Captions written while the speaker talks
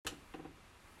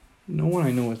No one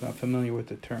I know is not familiar with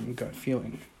the term gut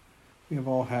feeling. We have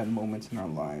all had moments in our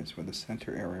lives where the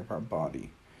center area of our body,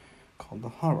 called the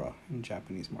hara in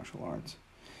Japanese martial arts,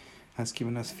 has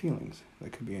given us feelings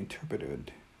that could be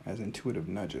interpreted as intuitive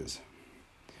nudges.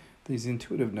 These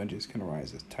intuitive nudges can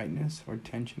arise as tightness or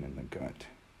tension in the gut,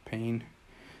 pain,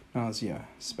 nausea,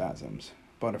 spasms,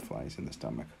 butterflies in the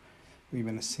stomach, or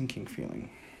even a sinking feeling.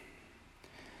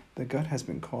 The gut has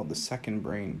been called the second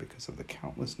brain because of the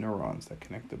countless neurons that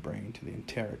connect the brain to the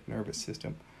enteric nervous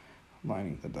system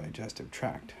lining the digestive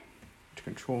tract, which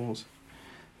controls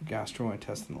the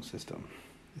gastrointestinal system.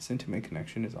 This intimate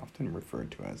connection is often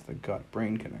referred to as the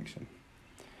gut-brain connection.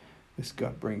 This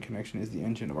gut-brain connection is the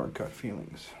engine of our gut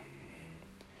feelings.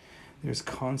 There's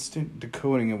constant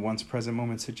decoding of one's present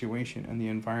moment situation and the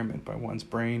environment by one's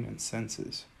brain and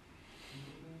senses.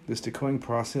 This decoding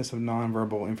process of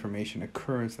nonverbal information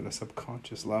occurs at a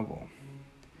subconscious level.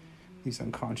 These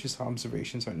unconscious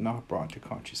observations are not brought to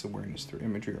conscious awareness through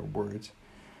imagery or words,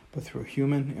 but through a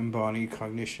human embodied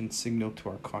cognition signaled to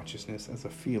our consciousness as a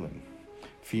feeling,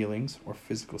 feelings, or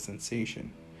physical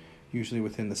sensation, usually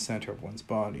within the center of one's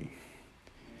body.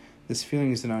 This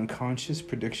feeling is an unconscious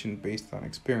prediction based on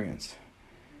experience.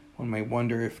 One may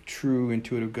wonder if true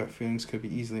intuitive gut feelings could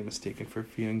be easily mistaken for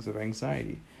feelings of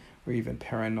anxiety or even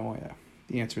paranoia.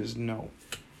 The answer is no.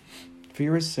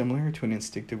 Fear is similar to an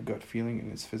instinctive gut feeling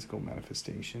in its physical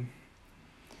manifestation.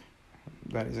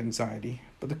 That is anxiety,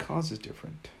 but the cause is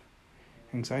different.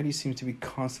 Anxiety seems to be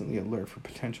constantly alert for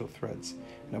potential threats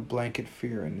and a blanket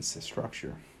fear in its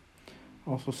structure.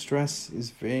 Also,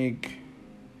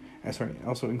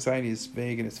 anxiety is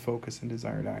vague in its focus and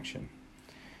desired action.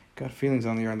 Gut feelings,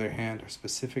 on the other hand, are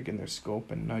specific in their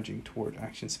scope and nudging toward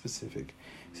action-specific,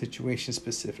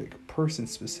 situation-specific,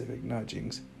 person-specific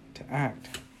nudgings to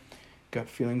act. Gut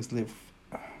feelings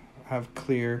have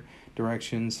clear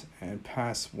directions and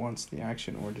pass once the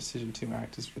action or decision to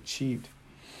act is achieved.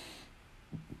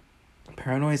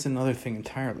 Paranoia is another thing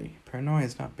entirely. Paranoia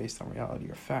is not based on reality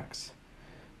or facts.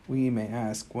 We may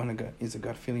ask, when is a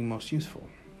gut feeling most useful?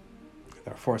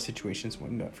 There are 4 situations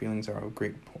when gut feelings are of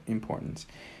great importance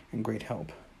and great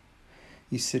help.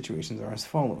 These situations are as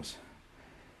follows: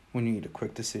 when you need a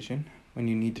quick decision, when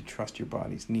you need to trust your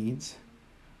body's needs,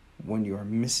 when you are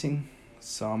missing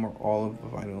some or all of the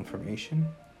vital information,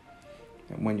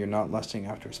 and when you're not lusting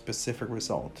after a specific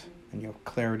result and you have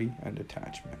clarity and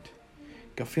detachment.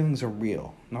 Gut feelings are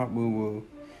real, not woo-woo,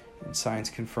 and science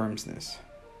confirms this.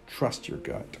 Trust your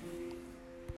gut.